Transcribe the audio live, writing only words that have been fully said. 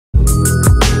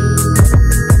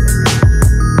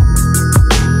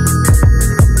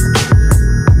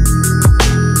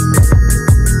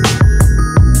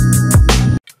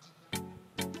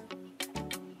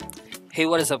Hey,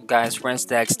 what is up guys, Renz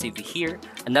Dagz TV here.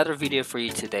 Another video for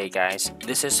you today guys.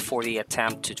 This is for the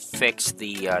attempt to fix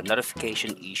the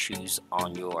notification issues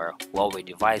on your Huawei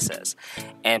devices.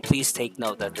 And please take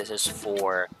note that this is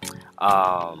for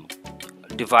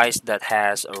device that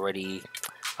has already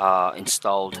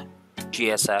installed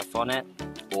GSF on it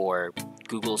or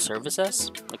Google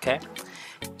services. Okay,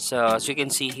 so as you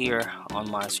can see here on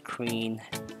my screen,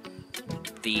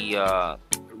 the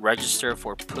register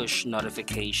for push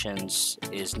notifications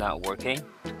is not working.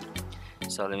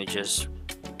 So let me just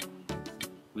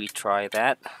retry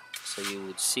that so you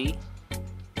would see.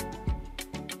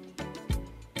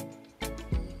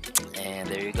 And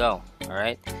there you go.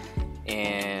 Alright,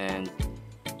 and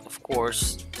of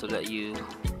course, to let you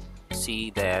see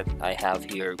that I have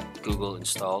here Google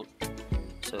installed.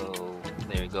 So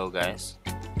there you go guys,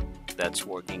 that's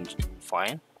working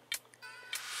fine.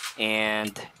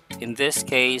 And in this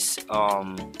case,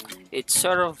 it's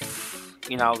sort of,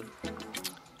 you know,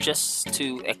 just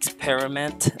to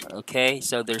experiment. Okay,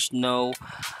 so there's no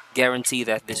guarantee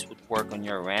that this would work on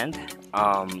your end.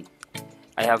 I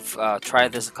have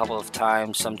tried this a couple of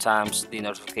times. Sometimes the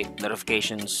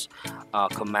notifications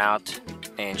come out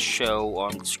and show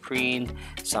on the screen,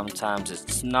 sometimes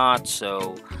it's not.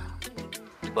 So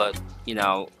but you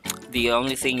know, the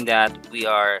only thing that we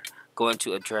are going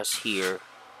to address here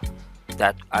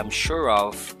that I'm sure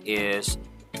of is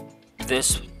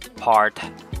this part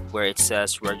where it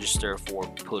says register for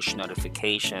push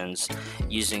notifications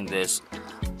using this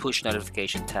push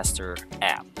notification tester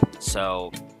app.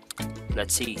 So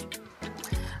let's see.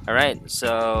 Alright,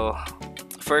 so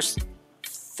first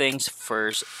things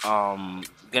first,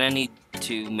 gonna need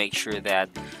to make sure that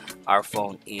our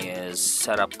phone is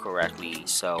set up correctly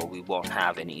so we won't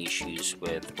have any issues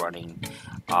with running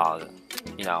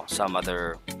you know, some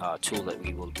other tool that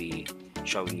we will be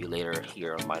showing you later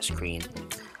here on my screen.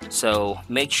 So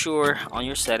make sure on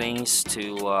your settings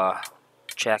to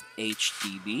check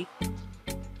HDB.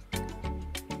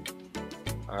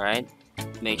 Alright,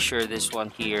 make sure this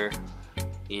one here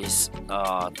is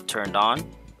turned on.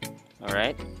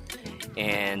 Alright,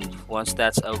 and once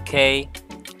that's okay,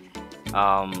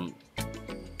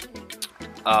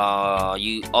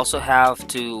 you also have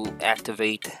to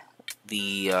activate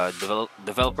the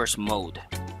developer's mode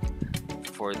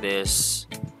for this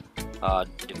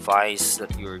device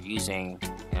that you're using,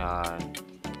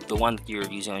 the one that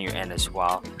you're using on your end as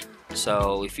well.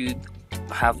 So if you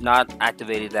have not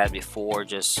activated that before,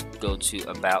 just go to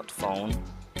About Phone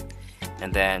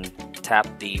and then tap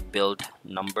the build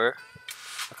number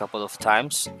a couple of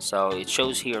times. So it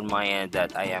shows here on my end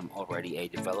that I am already a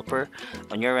developer.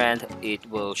 On your end, it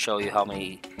will show you how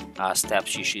many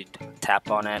steps you should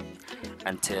tap on it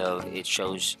until it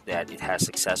shows that it has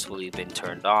successfully been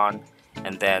turned on.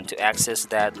 And then to access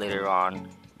that later on,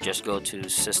 just go to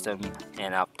System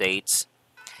and Updates,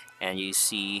 and you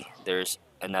see there's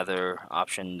another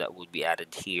option that would be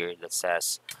added here that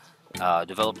says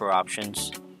Developer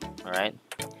Options. Alright,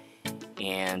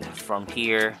 and from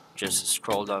here just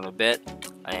scroll down a bit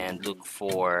and look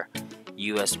for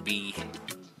USB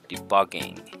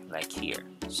debugging like here.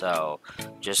 So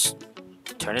just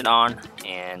turn it on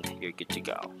and you're good to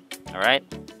go. Alright,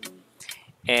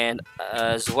 and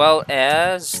as well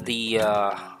as the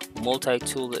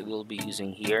multi-tool that we'll be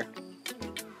using here,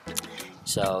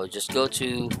 so just go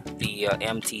to the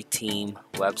MT Team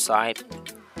website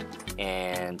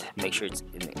and make sure it's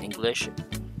in English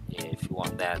if you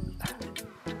want that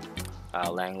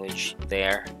language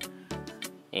there,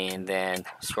 and then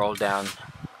scroll down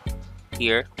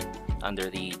here under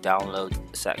the download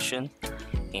section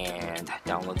and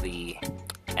download the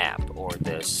app or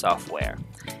the software.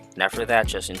 And after that,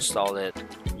 just install it,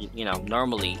 you know,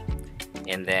 normally,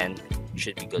 and then you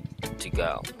should be good to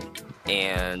go.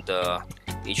 And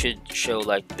it should show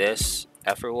like this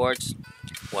afterwards.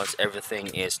 Once everything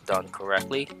is done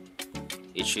correctly,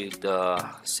 it should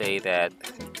say that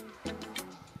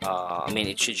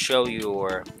it should show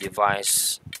your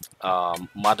device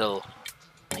model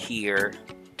here.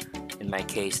 In my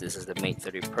case, this is the Mate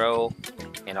 30 Pro,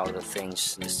 and all the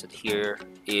things listed here.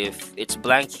 If it's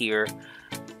blank here,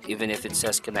 even if it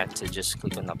says connected, just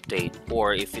click on update.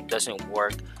 Or if it doesn't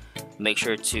work, make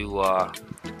sure to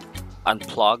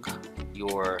unplug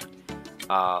your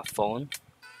phone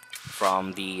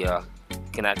from the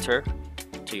connector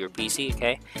to your PC,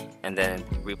 okay, and then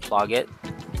replug it,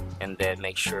 and then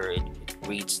make sure it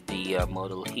reads the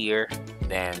model here.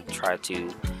 Then try to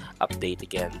update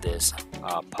again this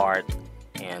part,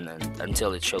 and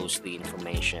until it shows the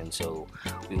information, so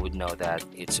we would know that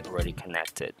it's already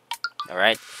connected.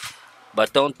 Alright,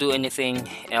 but don't do anything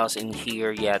else in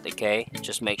here yet. Okay,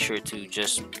 just make sure to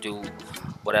just do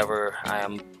whatever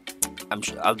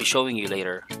I'll be showing you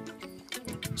later.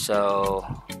 So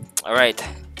all right,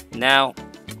 now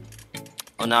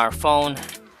on our phone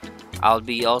I'll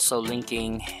be also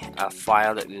linking a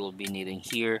file that we will be needing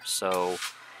here. So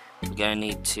we're gonna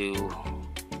need to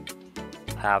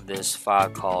have this file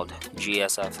called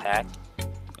GSFhack.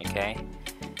 Okay,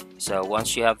 so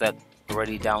once you have that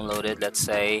already downloaded, let's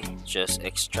say, just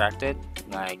extract it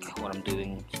like what I'm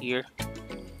doing here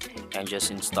and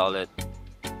just install it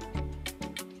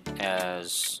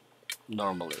as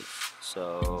normally.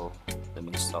 So let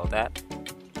me install that,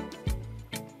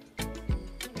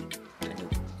 and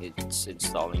it's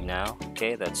installing now.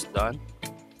 Okay, that's done.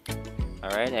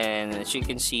 Alright, and as you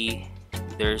can see,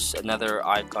 there's another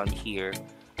icon here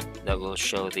that will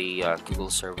show the Google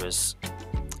service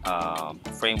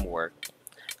framework.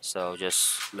 So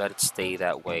just let it stay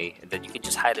that way, and then you can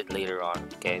just hide it later on.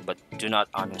 Okay, but do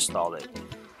not uninstall it.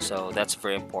 So that's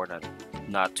very important,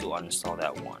 not to uninstall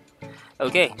that one.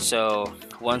 Okay, so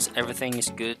once everything is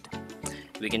good,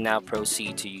 we can now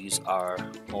proceed to use our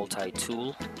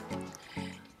multi-tool.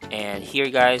 And here,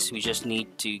 guys, we just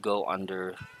need to go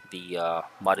under the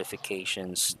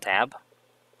modifications tab.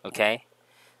 Okay,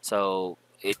 so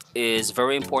it is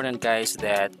very important, guys,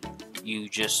 that you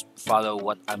just follow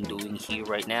what I'm doing here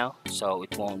right now, so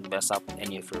it won't mess up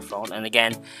any of your phone. And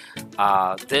again,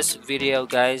 this video,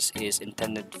 guys, is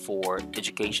intended for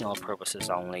educational purposes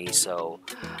only. So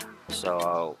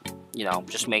you know,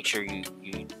 just make sure you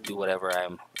do whatever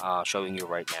I'm showing you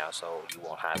right now, so you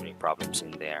won't have any problems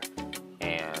in there.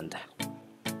 And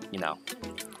you know,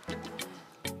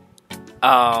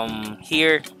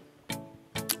 here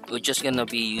we're just gonna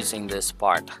be using this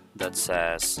part that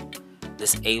says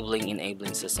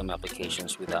enabling system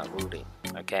applications without rooting.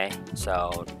 Okay,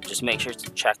 so just make sure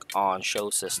to check on show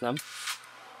system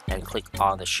and click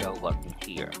on the show button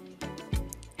here.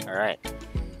 All right,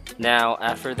 now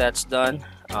after that's done,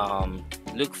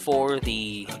 look for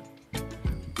the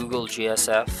Google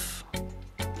GSF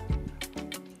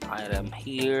item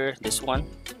here, this one.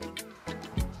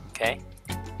 Okay,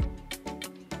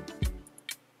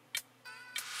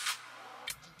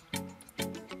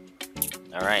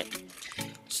 all right,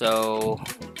 so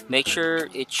make sure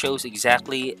it shows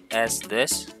exactly as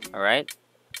this. All right,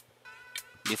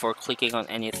 before clicking on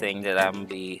anything that I'm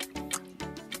be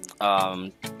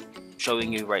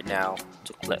showing you right now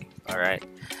to click. All right,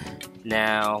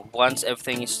 now once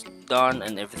everything is done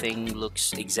and everything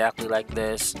looks exactly like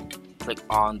this, click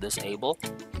on disable,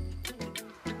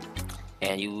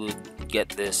 and you would get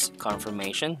this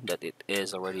confirmation that it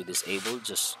is already disabled.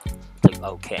 Just click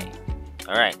OK.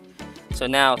 All right, so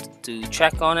now to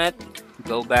check on it,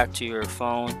 go back to your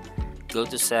phone, go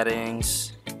to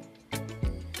settings,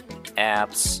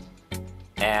 apps,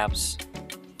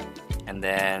 and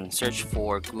then search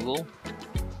for Google,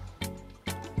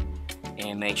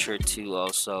 and make sure to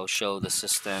also show the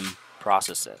system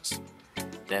processes.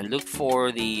 Then look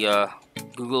for the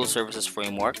Google Services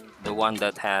Framework, the one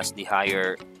that has the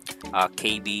higher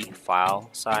KB file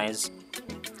size.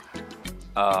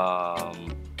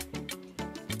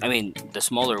 I mean the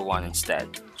smaller one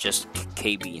instead, just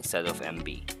KB instead of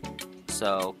MB.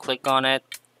 So click on it,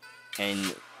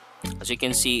 and as you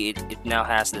can see, it now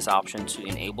has this option to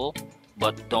enable,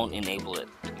 but don't enable it.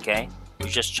 Okay, we're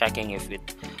just checking if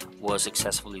it was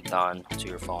successfully done to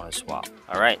your phone as well.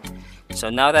 Alright, so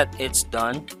now that it's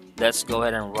done, let's go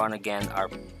ahead and run again our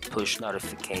push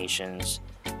notifications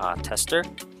tester.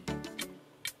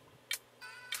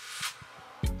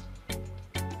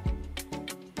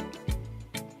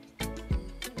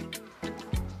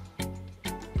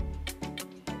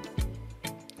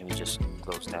 Let me just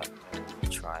close that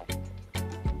and try.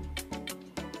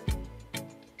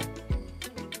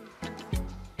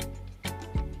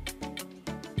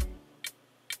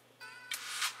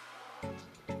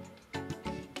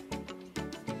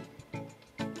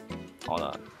 Hold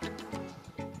on,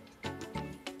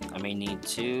 I may need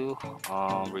to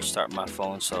restart my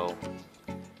phone, so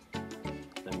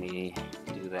let me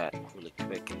do that really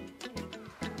quick.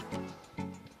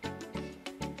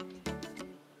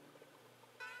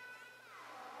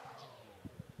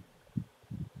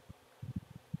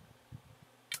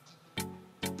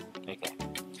 Okay,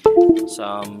 so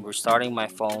I'm restarting my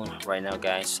phone right now,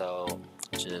 guys, so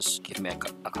just give me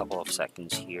a couple of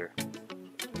seconds here.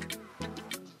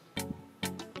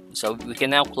 So we can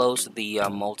now close the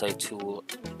multi-tool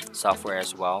software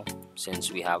as well,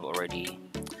 since we have already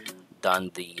done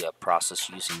the process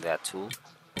using that tool,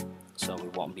 so we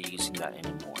won't be using that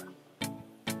anymore.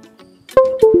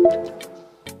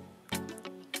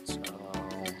 So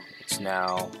it's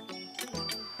now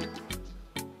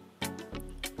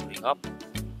booting up.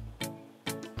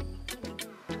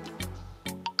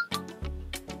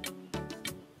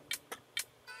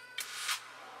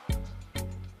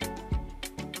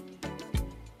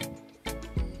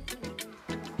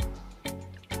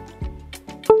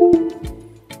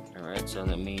 Alright, so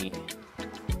let me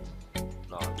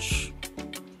launch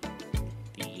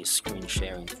the screen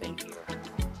sharing thing here.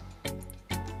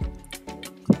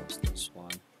 Close this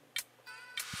one.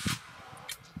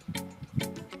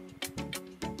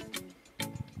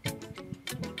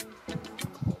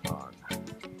 Hold on.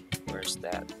 Where's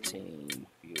that team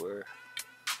viewer?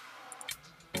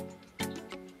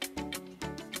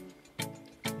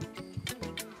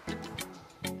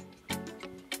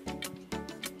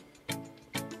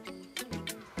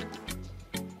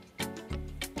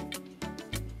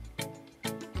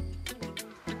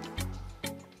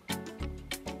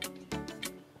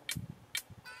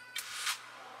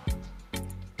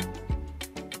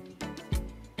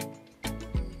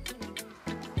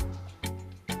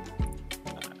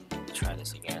 Try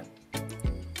this again.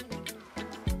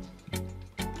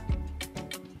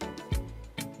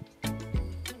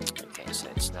 Okay, so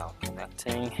it's now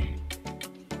connecting.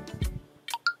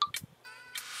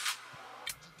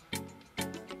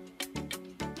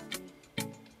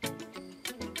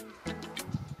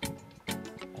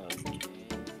 Okay.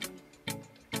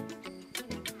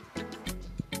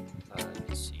 Let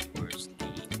me see, where's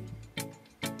the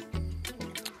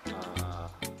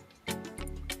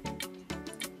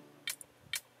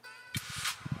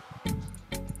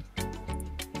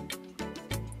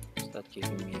not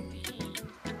giving me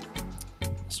the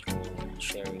screen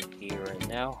sharing here right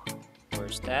now.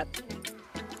 Where's that?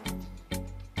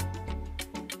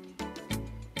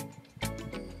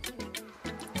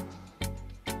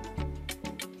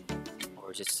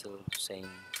 Or is it still saying?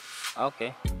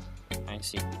 Okay, I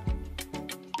see.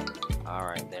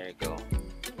 Alright, there you go.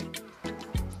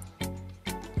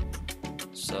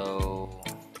 So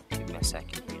give me a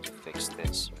second here to fix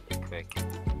this really quick.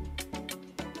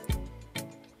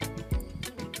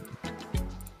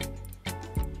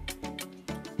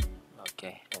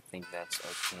 Okay, I think that's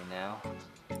okay now.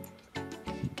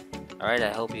 Alright,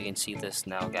 I hope you can see this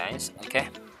now, guys. Okay,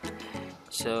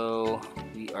 so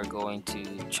we are going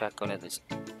to check on it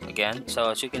again.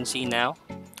 So as you can see now,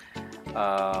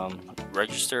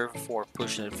 register for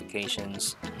push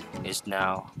notifications is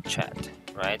now checked,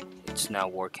 right? It's now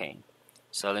working.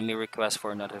 So let me request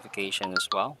for a notification as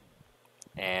well,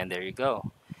 and there you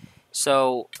go.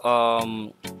 So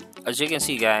as you can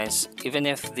see, guys, even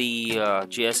if the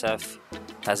GSF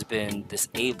has been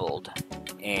disabled,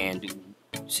 and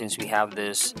since we have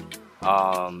this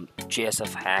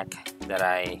GSF hack that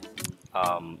I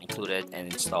included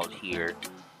and installed here,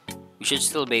 we should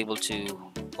still be able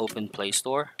to open Play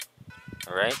Store.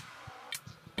 All right.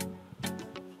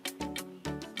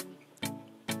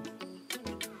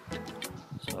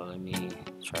 So let me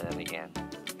try that again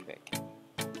quick.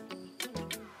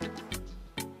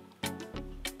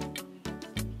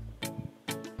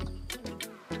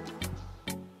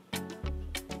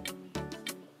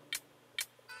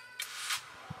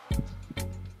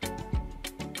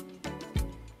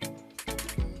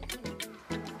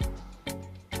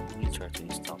 Let me try to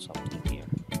install something here.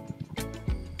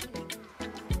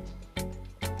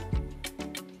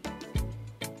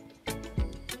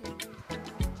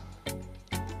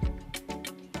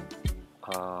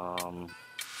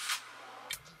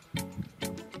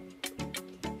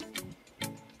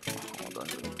 Hold on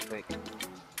real quick.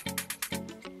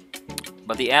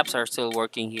 But the apps are still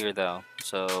working here though,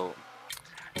 so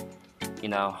you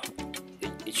know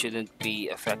it shouldn't be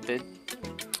affected.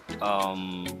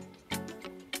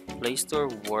 Play Store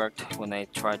worked when I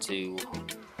tried to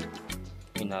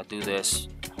do this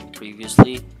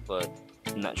previously, but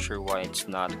I'm not sure why it's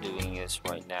not doing this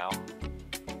right now.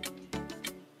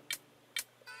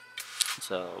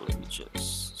 So let me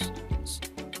just see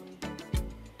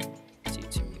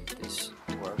if this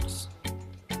works.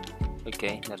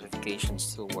 Okay, notifications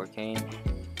still working.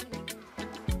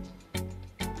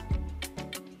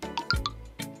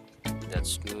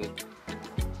 That's good.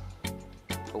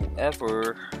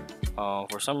 However,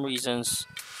 for some reasons,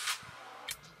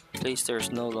 Play Store is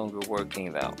no longer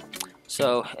working though.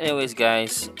 So anyways,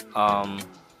 guys, I'll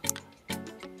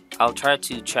try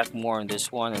to check more on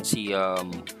this one and see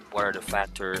what are the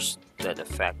factors that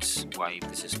affects why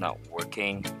this is not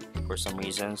working for some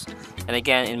reasons. And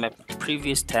again, in my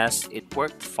previous test, it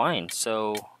worked fine.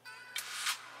 So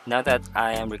now that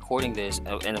I am recording this,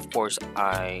 and of course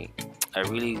I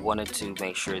really wanted to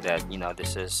make sure that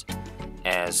this is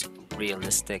as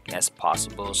realistic as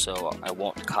possible, so I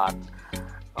won't cut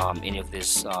any of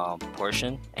this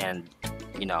portion. And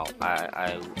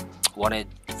I wanted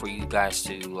for you guys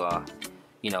to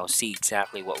see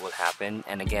exactly what will happen.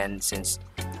 And again, since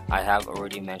I have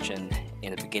already mentioned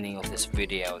in the beginning of this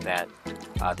video that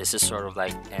this is sort of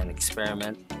like an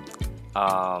experiment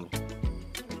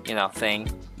thing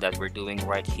that we're doing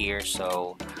right here,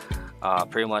 so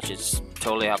pretty much it's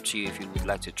totally up to you if you would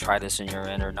like to try this in your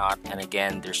end or not. And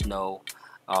again, there's no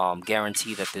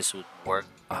guarantee that this would work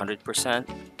 100%,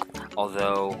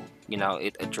 although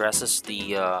it addresses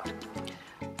the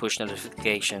push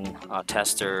notification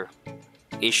tester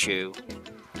issue.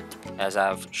 As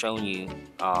I've shown you,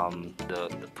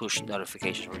 the push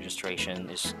notification registration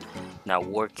is now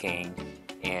working,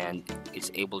 and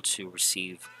it's able to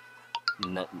receive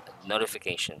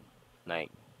notification, like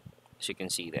as you can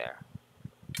see there.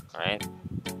 Alright,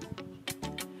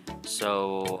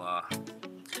 so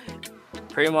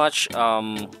pretty much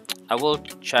I will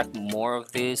check more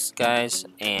of this, guys,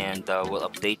 and we'll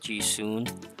update you soon,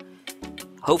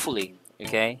 hopefully.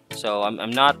 Okay, so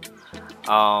I'm not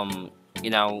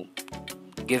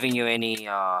giving you any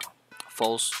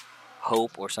false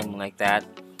hope or something like that,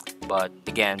 but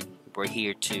again, we're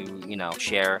here to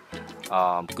share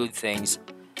good things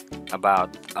about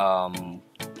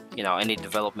any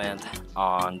development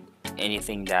on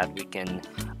anything that we can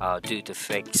do to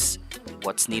fix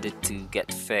what's needed to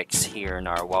get fixed here in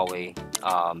our Huawei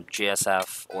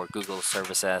GSF or Google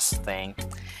services thing.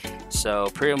 So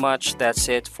pretty much that's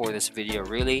it for this video,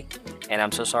 really. And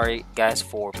I'm so sorry, guys,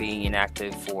 for being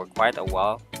inactive for quite a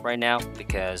while right now,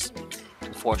 because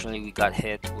unfortunately we got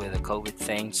hit with a COVID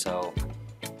thing. So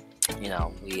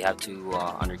we have to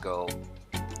undergo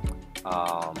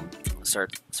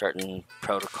certain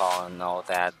protocol and all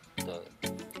that, the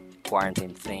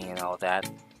quarantine thing and all that.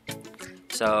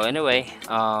 So anyway,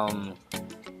 I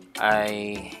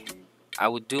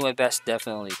would do my best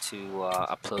definitely to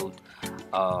upload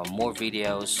more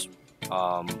videos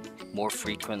more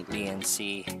frequently and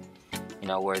see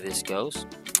where this goes.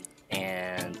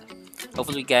 And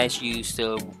hopefully, guys, you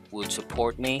still would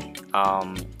support me.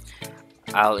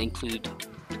 I'll include,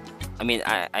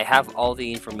 I have all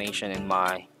the information in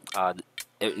my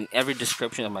in every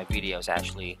description of my videos,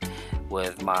 actually,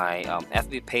 with my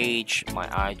FB page, my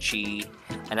IG,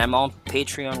 and I'm on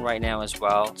Patreon right now as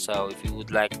well. So if you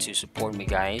would like to support me,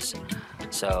 guys,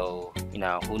 so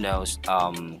who knows,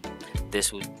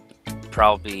 this would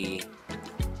probably,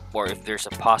 or if there's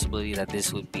a possibility that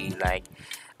this would be like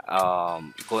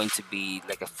going to be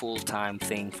like a full-time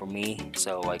thing for me,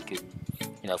 so I could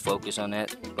focus on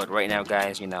it. But right now,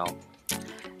 guys,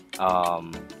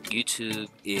 YouTube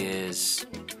is,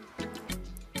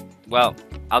 well,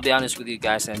 I'll be honest with you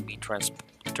guys and be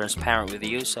transparent with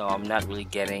you, so I'm not really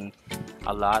getting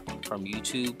a lot from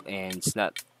YouTube, and it's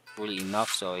not really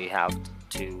enough, so you have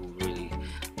to really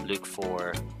look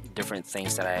for different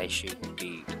things that I should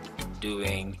be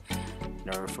doing in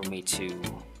order for me to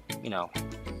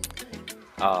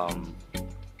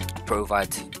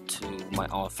provide to my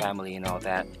own family and all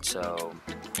that. So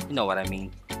you know what I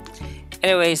mean.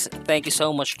 Anyways, thank you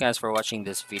so much, guys, for watching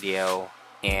this video,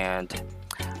 and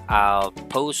I'll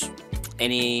post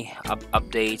any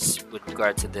updates with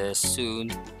regard to this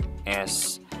soon,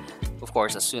 as of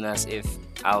course as soon as if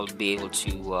I'll be able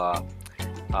to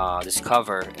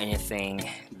discover anything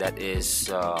that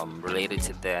is related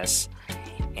to this.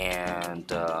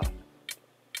 And of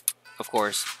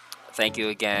course, thank you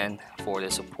again for the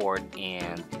support,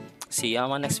 and see you on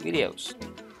my next videos.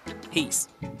 Peace.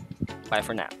 Bye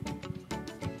for now.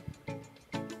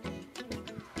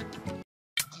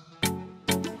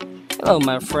 Hello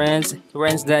my friends,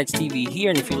 Renz Dagz TV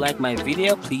here, and if you like my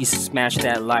video, please smash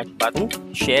that like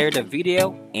button, share the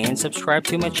video, and subscribe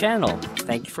to my channel.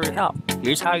 Thank you for your help.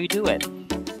 Here's how you do it.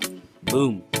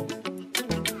 Boom.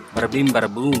 Bada bing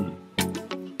bada boom.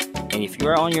 And if you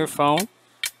are on your phone,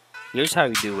 here's how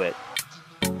you do it.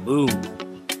 Boom.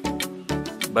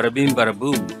 Bada bing bada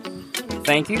boom.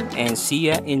 Thank you, and see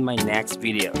ya in my next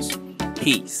videos.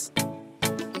 Peace.